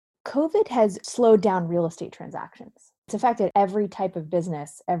COVID has slowed down real estate transactions. It's affected every type of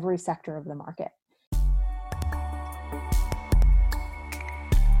business, every sector of the market.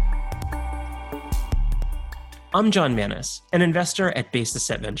 I'm John Manis, an investor at Basis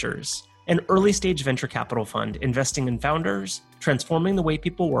Set Ventures, an early-stage venture capital fund investing in founders, transforming the way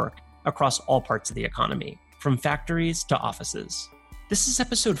people work across all parts of the economy, from factories to offices. This is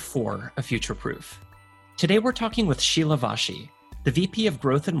episode 4 of Future Proof. Today we're talking with Sheila Vashi, the VP of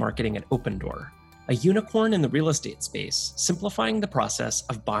Growth and Marketing at Opendoor, a unicorn in the real estate space, simplifying the process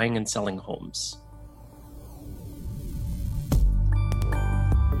of buying and selling homes.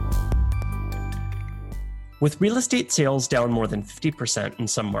 With real estate sales down more than 50% in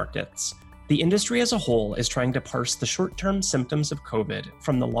some markets, the industry as a whole is trying to parse the short-term symptoms of COVID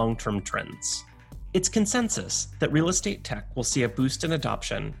from the long-term trends. It's consensus that real estate tech will see a boost in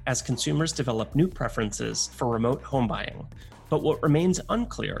adoption as consumers develop new preferences for remote home buying, but what remains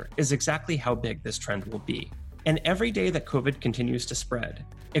unclear is exactly how big this trend will be. And every day that COVID continues to spread,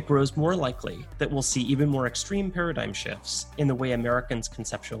 it grows more likely that we'll see even more extreme paradigm shifts in the way Americans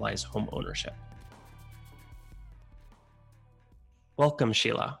conceptualize home ownership. Welcome,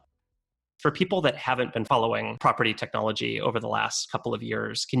 Sheila. For people that haven't been following property technology over the last couple of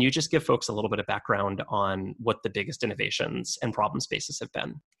years, can you just give folks a little bit of background on what the biggest innovations and problem spaces have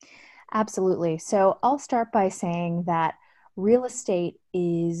been? Absolutely. So I'll start by saying that real estate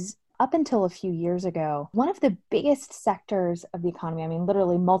is, up until a few years ago, one of the biggest sectors of the economy. I mean,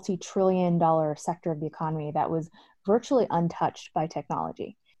 literally multi-trillion-dollar sector of the economy that was virtually untouched by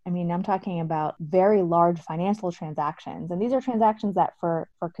technology. I mean, I'm talking about very large financial transactions. And these are transactions that for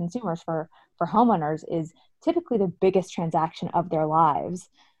consumers, for homeowners, is typically the biggest transaction of their lives,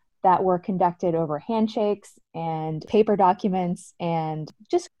 that were conducted over handshakes and paper documents and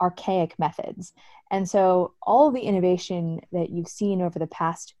just archaic methods. And so all of the innovation that you've seen over the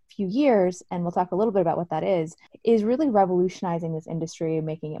past few years, and we'll talk a little bit about what that is really revolutionizing this industry,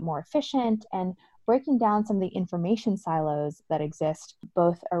 making it more efficient and breaking down some of the information silos that exist,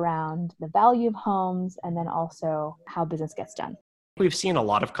 both around the value of homes and then also how business gets done. We've seen a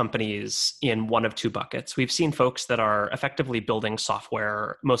lot of companies in one of two buckets. We've seen folks that are effectively building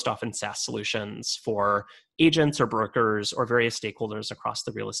software, most often SaaS solutions for agents or brokers or various stakeholders across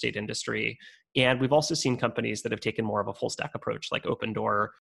the real estate industry. And we've also seen companies that have taken more of a full stack approach, like Opendoor.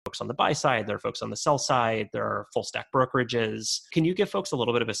 Folks on the buy side, there are folks on the sell side, there are full stack brokerages. Can you give folks a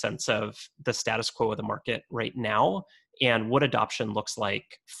little bit of a sense of the status quo of the market right now and what adoption looks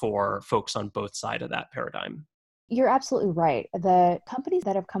like for folks on both sides of that paradigm? You're absolutely right. The companies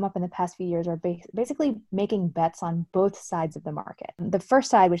that have come up in the past few years are basically making bets on both sides of the market. The first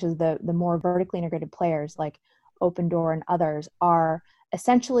side, which is the more vertically integrated players like Opendoor and others, are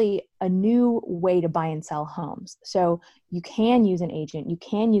essentially a new way to buy and sell homes. So you can use an agent, you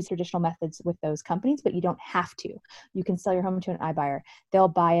can use traditional methods with those companies, but you don't have to. You can sell your home to an iBuyer. They'll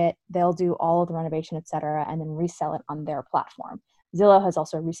buy it, they'll do all of the renovation, et cetera, and then resell it on their platform. Zillow has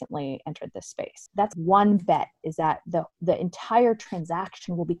also recently entered this space. That's one bet, is that the entire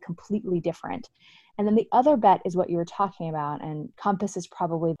transaction will be completely different. And then the other bet is what you were talking about, and Compass is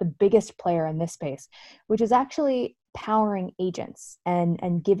probably the biggest player in this space, which is actually powering agents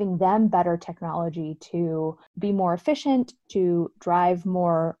and giving them better technology to be more efficient, to drive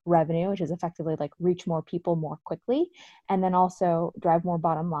more revenue, which is effectively like reach more people more quickly, and then also drive more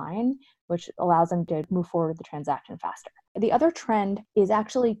bottom line, which allows them to move forward with the transaction faster. The other trend is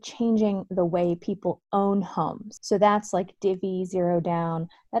actually changing the way people own homes. So that's like Divvy, Zero Down,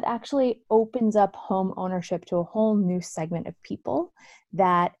 that actually opens up home ownership to a whole new segment of people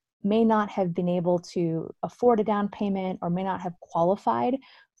that may not have been able to afford a down payment or may not have qualified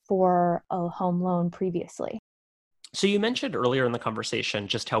for a home loan previously. So you mentioned earlier in the conversation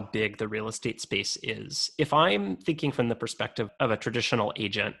just how big the real estate space is. If I'm thinking from the perspective of a traditional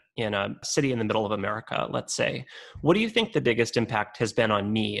agent in a city in the middle of America, let's say, what do you think the biggest impact has been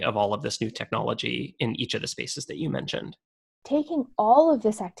on me of all of this new technology in each of the spaces that you mentioned? Taking all of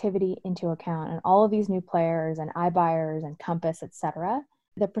this activity into account and all of these new players and iBuyers and Compass, et cetera,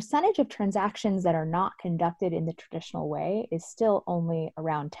 the percentage of transactions that are not conducted in the traditional way is still only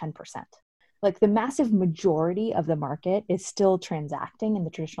around 10%. Like the massive majority of the market is still transacting in the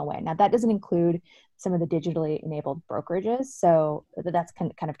traditional way. Now, that doesn't include some of the digitally enabled brokerages, so that's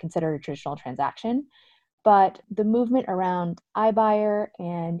kind of considered a traditional transaction. But the movement around iBuyer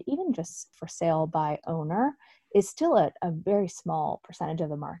and even just for sale by owner is still a very small percentage of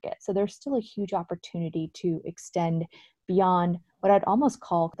the market. So there's still a huge opportunity to extend beyond what I'd almost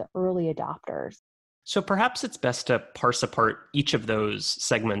call the early adopters. So perhaps it's best to parse apart each of those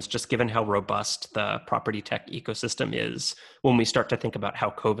segments, just given how robust the property tech ecosystem is when we start to think about how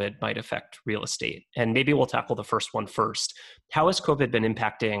COVID might affect real estate. And maybe we'll tackle the first one first. How has COVID been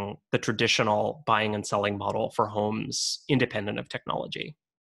impacting the traditional buying and selling model for homes independent of technology?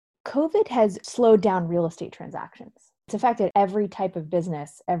 COVID has slowed down real estate transactions. It's affected every type of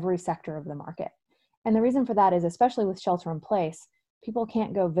business, every sector of the market. And the reason for that is, especially with shelter in place, people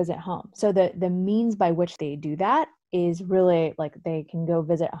can't go visit home. So the means by which they do that is really like they can go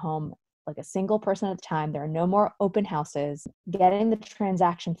visit a home like a single person at a time. There are no more open houses. Getting the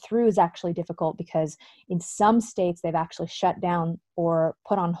transaction through is actually difficult because in some states they've actually shut down or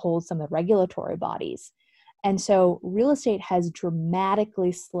put on hold some of the regulatory bodies. And so real estate has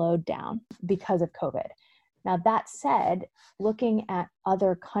dramatically slowed down because of COVID. Now, that said, looking at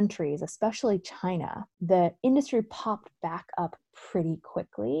other countries, especially China, the industry popped back up pretty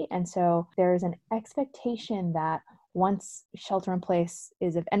quickly. And so there's an expectation that once shelter in place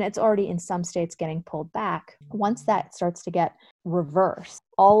and it's already in some states getting pulled back, once that starts to get reversed,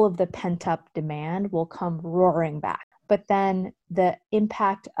 all of the pent up demand will come roaring back. But then the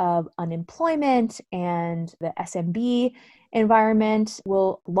impact of unemployment and the SMB environment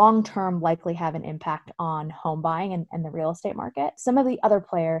will long-term likely have an impact on home buying and the real estate market. Some of the other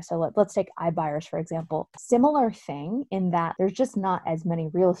players, so let's take iBuyers, for example, similar thing in that there's just not as many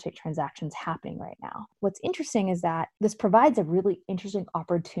real estate transactions happening right now. What's interesting is that this provides a really interesting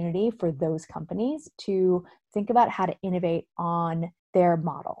opportunity for those companies to think about how to innovate on their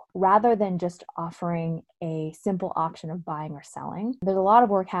model rather than just offering a simple option of buying or selling. There's a lot of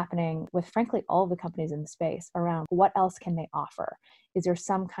work happening with, frankly, all of the companies in the space around what else can they offer. Is there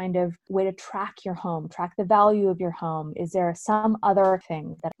some kind of way to track your home, track the value of your home? Is there some other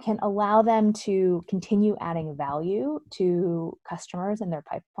thing that can allow them to continue adding value to customers in their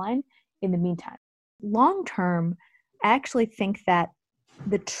pipeline in the meantime? Long term, I actually think that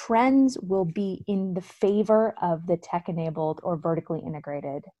the trends will be in the favor of the tech-enabled or vertically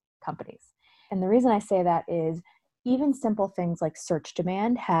integrated companies. And the reason I say that is even simple things like search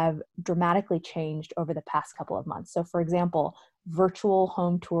demand have dramatically changed over the past couple of months. So for example, virtual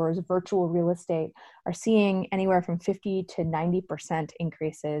home tours, virtual real estate are seeing anywhere from 50 to 90%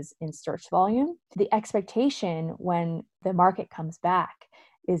 increases in search volume. The expectation when the market comes back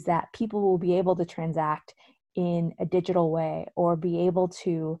is that people will be able to transact in a digital way or be able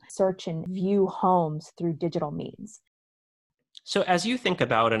to search and view homes through digital means. So as you think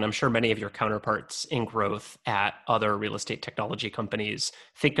about, and I'm sure many of your counterparts in growth at other real estate technology companies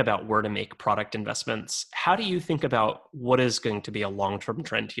think about where to make product investments, how do you think about what is going to be a long-term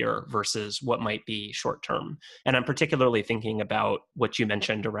trend here versus what might be short-term? And I'm particularly thinking about what you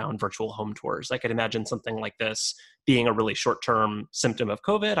mentioned around virtual home tours. I could imagine something like this being a really short-term symptom of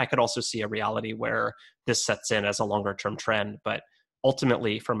COVID. I could also see a reality where this sets in as a longer-term trend, but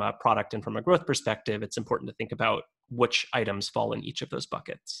ultimately, from a product and from a growth perspective, it's important to think about which items fall in each of those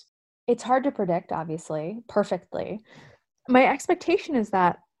buckets. It's hard to predict, obviously, perfectly. My expectation is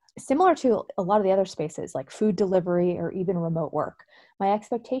that similar to a lot of the other spaces like food delivery or even remote work, my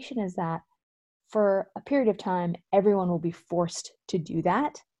expectation is that for a period of time, everyone will be forced to do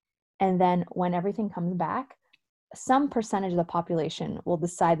that. And then when everything comes back, some percentage of the population will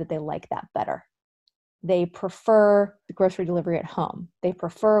decide that they like that better. They prefer the grocery delivery at home. They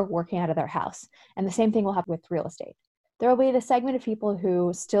prefer working out of their house. And the same thing will happen with real estate. There will be the segment of people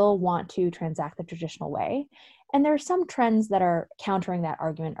who still want to transact the traditional way. And there are some trends that are countering that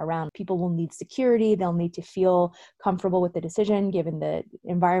argument around people will need security. They'll need to feel comfortable with the decision given the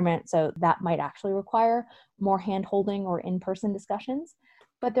environment. So that might actually require more hand-holding or in-person discussions.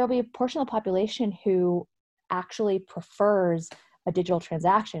 But there'll be a portion of the population who actually prefers a digital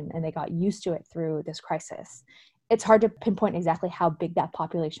transaction and they got used to it through this crisis. It's hard to pinpoint exactly how big that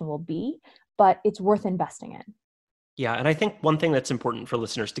population will be, but it's worth investing in. Yeah, and I think one thing that's important for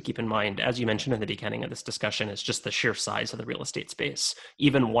listeners to keep in mind, as you mentioned in the beginning of this discussion, is just the sheer size of the real estate space.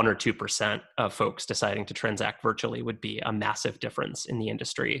 Even 1 or 2% of folks deciding to transact virtually would be a massive difference in the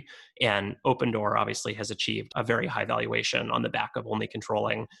industry. And Opendoor obviously has achieved a very high valuation on the back of only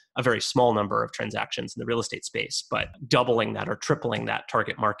controlling a very small number of transactions in the real estate space. But doubling that or tripling that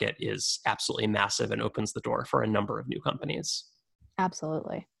target market is absolutely massive and opens the door for a number of new companies.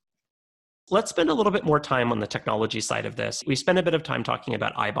 Absolutely. Let's spend a little bit more time on the technology side of this. We spent a bit of time talking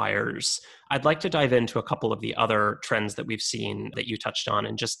about iBuyers. I'd like to dive into a couple of the other trends that we've seen that you touched on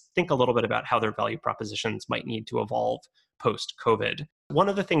and just think a little bit about how their value propositions might need to evolve post-COVID. One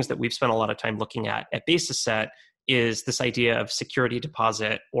of the things that we've spent a lot of time looking at Basis Set is this idea of security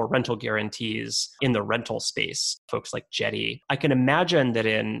deposit or rental guarantees in the rental space, folks like Jetty. I can imagine that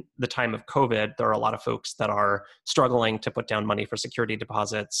in the time of COVID, there are a lot of folks that are struggling to put down money for security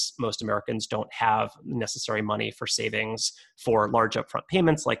deposits. Most Americans don't have necessary money for savings for large upfront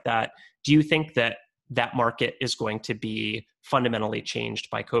payments like that. Do you think that that market is going to be fundamentally changed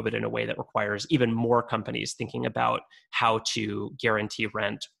by COVID in a way that requires even more companies thinking about how to guarantee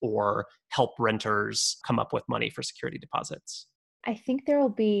rent or help renters come up with money for security deposits? I think there will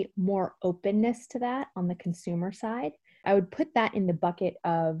be more openness to that on the consumer side. I would put that in the bucket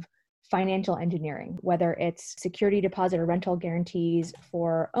of financial engineering, whether it's security deposit or rental guarantees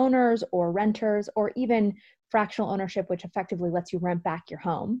for owners or renters, or even fractional ownership, which effectively lets you rent back your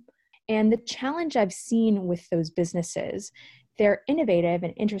home. And the challenge I've seen with those businesses, they're innovative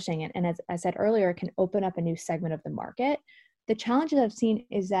and interesting. And as I said earlier, it can open up a new segment of the market. The challenge that I've seen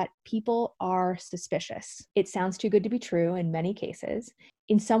is that people are suspicious. It sounds too good to be true in many cases.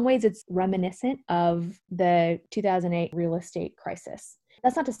 In some ways, it's reminiscent of the 2008 real estate crisis.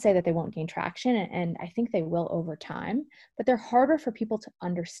 That's not to say that they won't gain traction, and I think they will over time, but they're harder for people to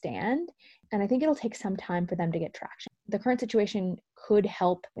understand, and I think it'll take some time for them to get traction. The current situation could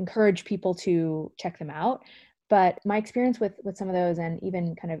help encourage people to check them out, but my experience with some of those, and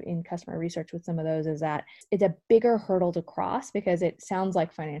even kind of in customer research with some of those, is that it's a bigger hurdle to cross because it sounds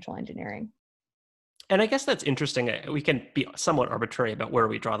like financial engineering. And I guess that's interesting. We can be somewhat arbitrary about where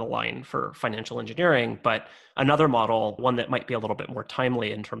we draw the line for financial engineering, but another model, one that might be a little bit more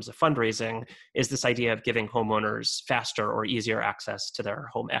timely in terms of fundraising, is this idea of giving homeowners faster or easier access to their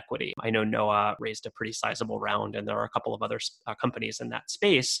home equity. I know Noah raised a pretty sizable round, and there are a couple of other companies in that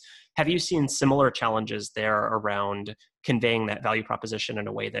space. Have you seen similar challenges there around conveying that value proposition in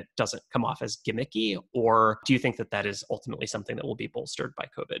a way that doesn't come off as gimmicky? Or do you think that that is ultimately something that will be bolstered by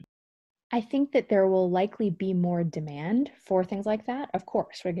COVID? I think that there will likely be more demand for things like that. Of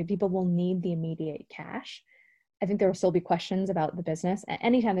course, right? People will need the immediate cash. I think there will still be questions about the business.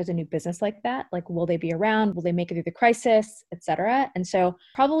 Anytime there's a new business like that, like will they be around? Will they make it through the crisis, et cetera? And so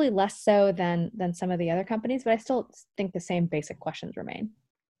probably less so than some of the other companies, but I still think the same basic questions remain.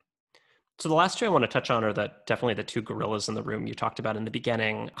 So the last two I want to touch on are definitely the two gorillas in the room you talked about in the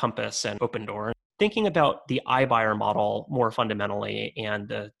beginning, Compass and Opendoor. Thinking about the iBuyer model more fundamentally and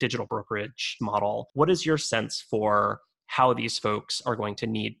the digital brokerage model, what is your sense for how these folks are going to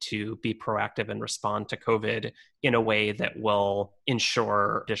need to be proactive and respond to COVID in a way that will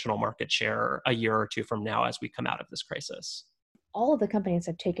ensure additional market share a year or two from now as we come out of this crisis? All of the companies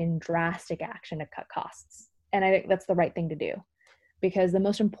have taken drastic action to cut costs. And I think that's the right thing to do, because the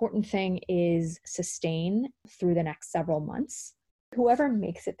most important thing is sustain through the next several months. Whoever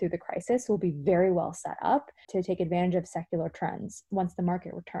makes it through the crisis will be very well set up to take advantage of secular trends once the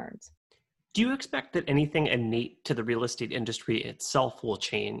market returns. Do you expect that anything innate to the real estate industry itself will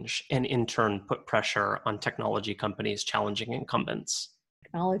change and in turn put pressure on technology companies challenging incumbents?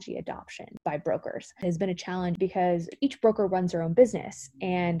 Technology adoption by brokers has been a challenge because each broker runs their own business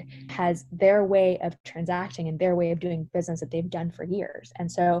and has their way of transacting and their way of doing business that they've done for years.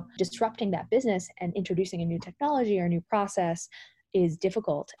 And so disrupting that business and introducing a new technology or a new process is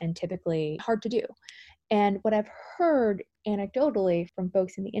difficult and typically hard to do. And what I've heard anecdotally from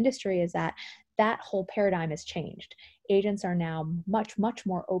folks in the industry is that that whole paradigm has changed. Agents are now much, much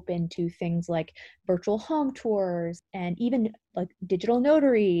more open to things like virtual home tours and even like digital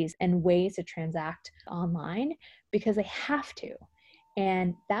notaries and ways to transact online because they have to.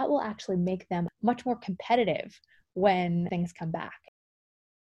 And that will actually make them much more competitive when things come back.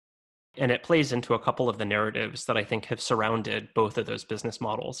 And it plays into a couple of the narratives that I think have surrounded both of those business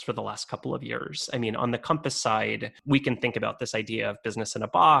models for the last couple of years. I mean, on the Compass side, we can think about this idea of business in a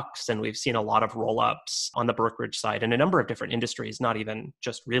box, and we've seen a lot of roll-ups on the brokerage side in a number of different industries, not even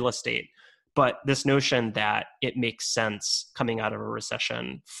just real estate. But this notion that it makes sense coming out of a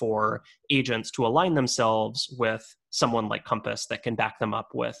recession for agents to align themselves with someone like Compass that can back them up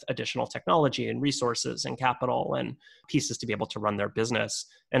with additional technology and resources and capital and pieces to be able to run their business.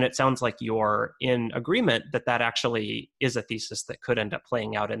 And it sounds like you're in agreement that that actually is a thesis that could end up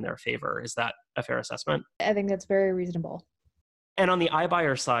playing out in their favor. Is that a fair assessment? I think that's very reasonable. And on the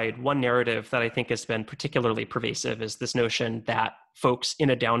iBuyer side, one narrative that I think has been particularly pervasive is this notion that folks in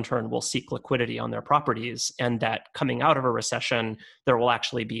a downturn will seek liquidity on their properties, and that coming out of a recession, there will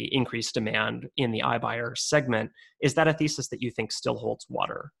actually be increased demand in the iBuyer segment. Is that a thesis that you think still holds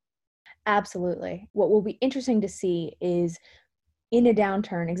water? Absolutely. What will be interesting to see is in a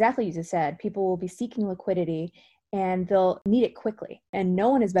downturn, exactly as you said, people will be seeking liquidity and they'll need it quickly. And no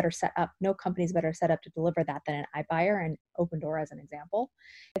one is better set up, no company is better set up to deliver that than an iBuyer and Opendoor as an example.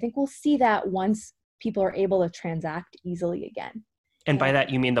 I think we'll see that once people are able to transact easily again. And by that,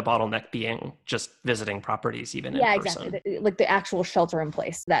 you mean the bottleneck being just visiting properties even in person? Exactly. Like the actual shelter in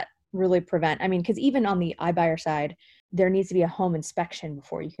place that really prevent, I mean, because even on the iBuyer side, there needs to be a home inspection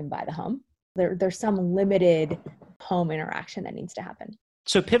before you can buy the home. There's some limited home interaction that needs to happen.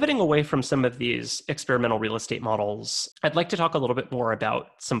 So pivoting away from some of these experimental real estate models, I'd like to talk a little bit more about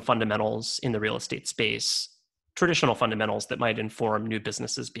some fundamentals in the real estate space, traditional fundamentals that might inform new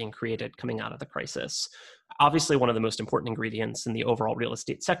businesses being created coming out of the crisis. Obviously, one of the most important ingredients in the overall real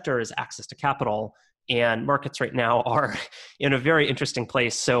estate sector is access to capital. And markets right now are in a very interesting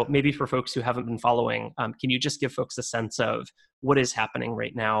place. So maybe for folks who haven't been following, can you just give folks a sense of what is happening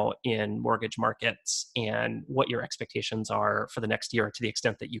right now in mortgage markets and what your expectations are for the next year to the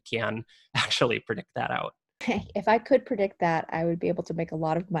extent that you can actually predict that out? If I could predict that, I would be able to make a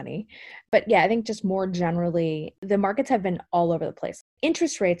lot of money. But yeah, I think just more generally, the markets have been all over the place.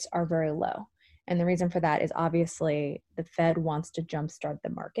 Interest rates are very low. And the reason for that is obviously the Fed wants to jumpstart the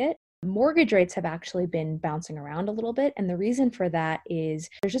market. Mortgage rates have actually been bouncing around a little bit. And the reason for that is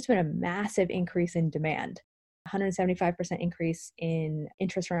there's just been a massive increase in demand. 175% increase in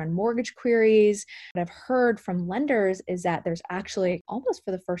interest around mortgage queries. What I've heard from lenders is that there's actually almost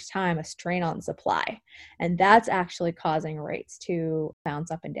for the first time a strain on supply. And that's actually causing rates to bounce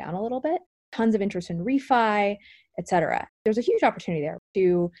up and down a little bit. Tons of interest in refi, et cetera. There's a huge opportunity there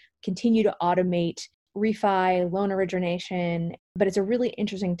to continue to automate refi, loan origination, but it's a really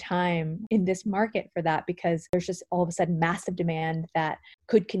interesting time in this market for that because there's just all of a sudden massive demand that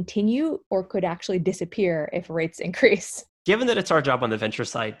could continue or could actually disappear if rates increase. Given that it's our job on the venture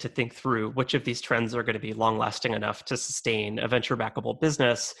side to think through which of these trends are going to be long-lasting enough to sustain a venture-backable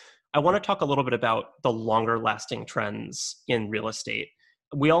business, I want to talk a little bit about the longer-lasting trends in real estate.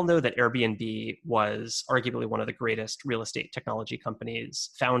 We all know that Airbnb was arguably one of the greatest real estate technology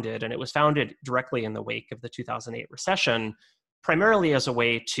companies founded, and it was founded directly in the wake of the 2008 recession, primarily as a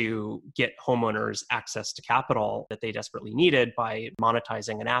way to get homeowners access to capital that they desperately needed by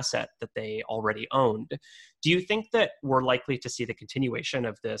monetizing an asset that they already owned. Do you think that we're likely to see the continuation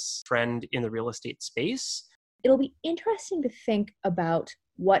of this trend in the real estate space? It'll be interesting to think about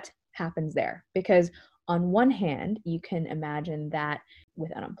what happens there because on one hand, you can imagine that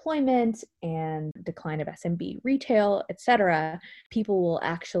with unemployment and decline of SMB retail, et cetera, people will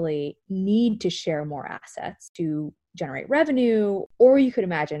actually need to share more assets to generate revenue. Or you could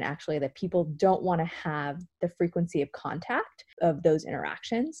imagine actually that people don't want to have the frequency of contact of those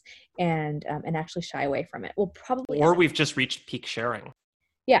interactions and actually shy away from it. We'll probably Or we've just reached peak sharing.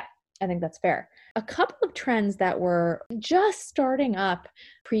 Yeah, I think that's fair. A couple of trends that were just starting up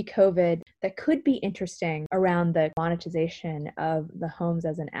pre-COVID that could be interesting around the monetization of the homes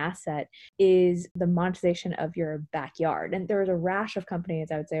as an asset is the monetization of your backyard. And there's a rash of companies,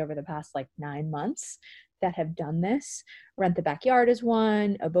 I would say, over the past 9 months that have done this. Rent the Backyard is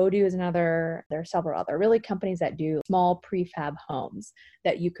one, Abodu is another. There are several other really companies that do small prefab homes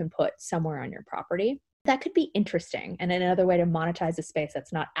that you can put somewhere on your property. That could be interesting and another way to monetize a space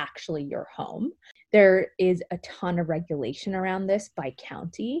that's not actually your home. There is a ton of regulation around this by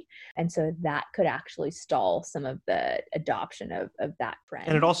county. And so that could actually stall some of the adoption of that trend.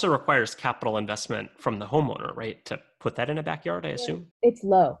 And it also requires capital investment from the homeowner, right? To put that in a backyard, I assume? It's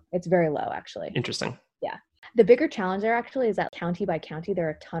low. It's very low, actually. Interesting. Yeah. The bigger challenge there actually is that county by county, there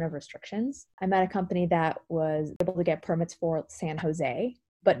are a ton of restrictions. I met a company that was able to get permits for San Jose,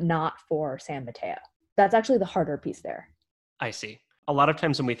 but not for San Mateo. That's actually the harder piece there. I see. A lot of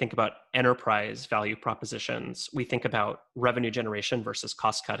times when we think about enterprise value propositions, we think about revenue generation versus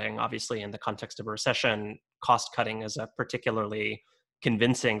cost cutting. Obviously, in the context of a recession, cost cutting is a particularly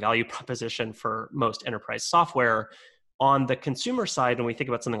convincing value proposition for most enterprise software. On the consumer side, when we think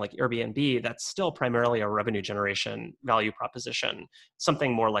about something like Airbnb, that's still primarily a revenue generation value proposition.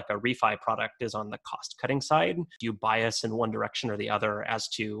 Something more like a refi product is on the cost-cutting side. Do you bias in one direction or the other as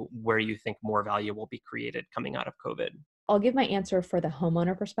to where you think more value will be created coming out of COVID? I'll give my answer for the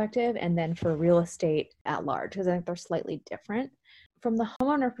homeowner perspective and then for real estate at large, because I think they're slightly different. From the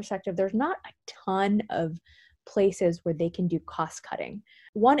homeowner perspective, there's not a ton of places where they can do cost cutting.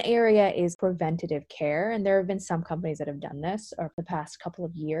 One area is preventative care, and there have been some companies that have done this over the past couple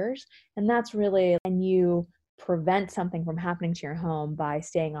of years, and that's really when you prevent something from happening to your home by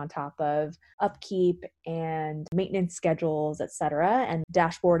staying on top of upkeep and maintenance schedules, et cetera, and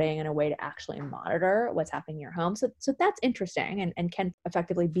dashboarding in a way to actually monitor what's happening in your home. So that's interesting and can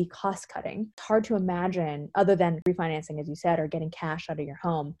effectively be cost cutting. It's hard to imagine, other than refinancing, as you said, or getting cash out of your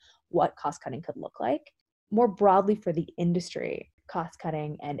home, what cost cutting could look like. More broadly for the industry, cost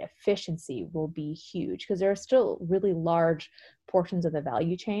cutting and efficiency will be huge, because there are still really large portions of the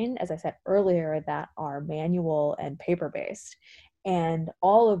value chain, as I said earlier, that are manual and paper based. And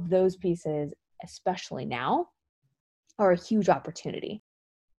all of those pieces, especially now, are a huge opportunity.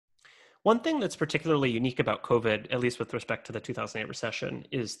 One thing that's particularly unique about COVID, at least with respect to the 2008 recession,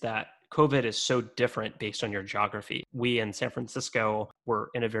 is that COVID is so different based on your geography. We in San Francisco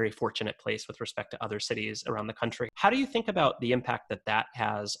were in a very fortunate place with respect to other cities around the country. How do you think about the impact that that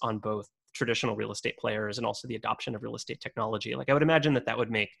has on both traditional real estate players and also the adoption of real estate technology? Like, I would imagine that that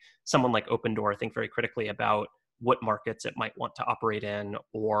would make someone like Opendoor think very critically about what markets it might want to operate in,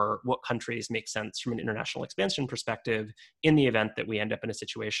 or what countries make sense from an international expansion perspective in the event that we end up in a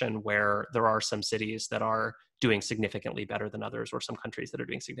situation where there are some cities that are doing significantly better than others, or some countries that are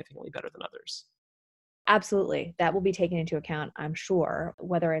doing significantly better than others. Absolutely. That will be taken into account, I'm sure,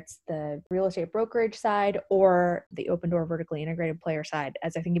 whether it's the real estate brokerage side or the Opendoor vertically integrated player side.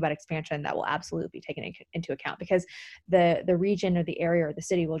 As I think about expansion, that will absolutely be taken into account, because the region or the area or the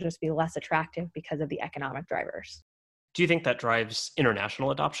city will just be less attractive because of the economic drivers. Do you think that drives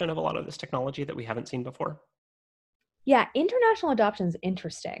international adoption of a lot of this technology that we haven't seen before? Yeah, international adoption is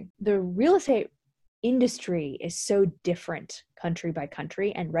interesting. The real estate industry is so different country by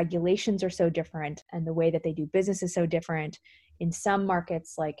country, and regulations are so different, and the way that they do business is so different. In some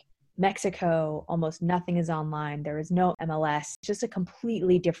markets like Mexico, almost nothing is online. There is no MLS, just a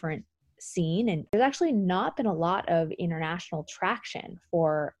completely different scene. And there's actually not been a lot of international traction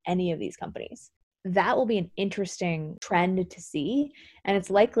for any of these companies. That will be an interesting trend to see, and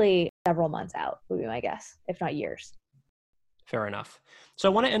it's likely several months out, would be my guess, if not years. Fair enough. So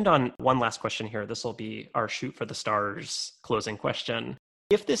I want to end on one last question here. This will be our shoot for the stars closing question.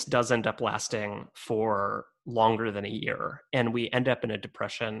 If this does end up lasting for longer than a year and we end up in a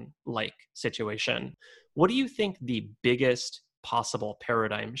depression-like situation, what do you think the biggest possible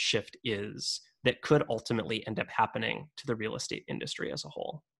paradigm shift is that could ultimately end up happening to the real estate industry as a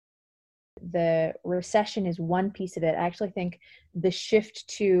whole? The recession is one piece of it. I actually think the shift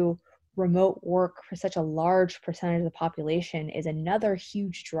to remote work for such a large percentage of the population is another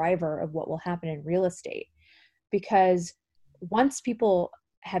huge driver of what will happen in real estate. Because once people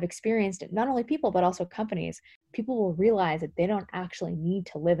have experienced it, not only people, but also companies, people will realize that they don't actually need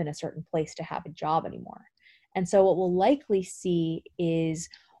to live in a certain place to have a job anymore. And so what we'll likely see is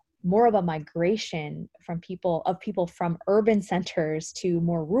more of a migration from people from urban centers to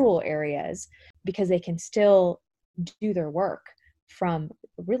more rural areas, because they can still do their work from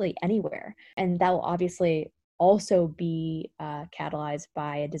really anywhere. And that will obviously also be catalyzed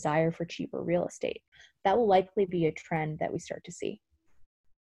by a desire for cheaper real estate. That will likely be a trend that we start to see.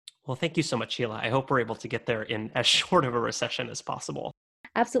 Well, thank you so much, Sheila. I hope we're able to get there in as short of a recession as possible.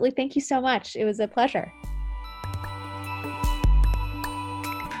 Absolutely. Thank you so much. It was a pleasure.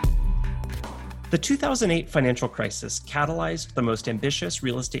 The 2008 financial crisis catalyzed the most ambitious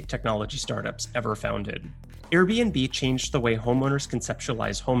real estate technology startups ever founded. Airbnb changed the way homeowners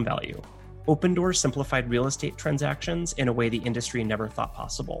conceptualize home value. Opendoor simplified real estate transactions in a way the industry never thought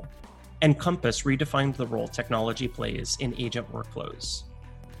possible. And Compass redefined the role technology plays in agent workflows.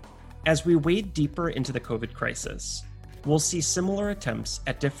 As we wade deeper into the COVID crisis, we'll see similar attempts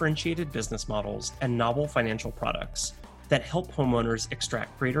at differentiated business models and novel financial products that help homeowners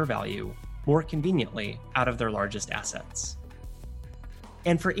extract greater value more conveniently out of their largest assets.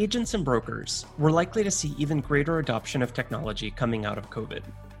 And for agents and brokers, we're likely to see even greater adoption of technology coming out of COVID.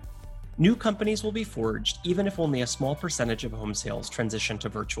 New companies will be forged even if only a small percentage of home sales transition to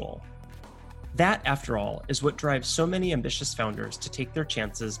virtual. That, after all, is what drives so many ambitious founders to take their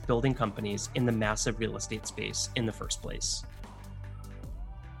chances building companies in the massive real estate space in the first place.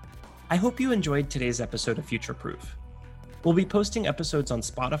 I hope you enjoyed today's episode of Future Proof. We'll be posting episodes on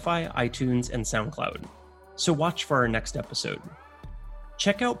Spotify, iTunes, and SoundCloud, so watch for our next episode.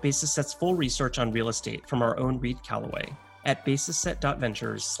 Check out BasisSet's full research on real estate from our own Reed Calloway at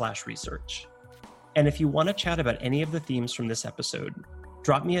basisset.ventures/research. And if you want to chat about any of the themes from this episode,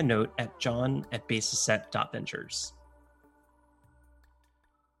 drop me a note at john@basisset.ventures.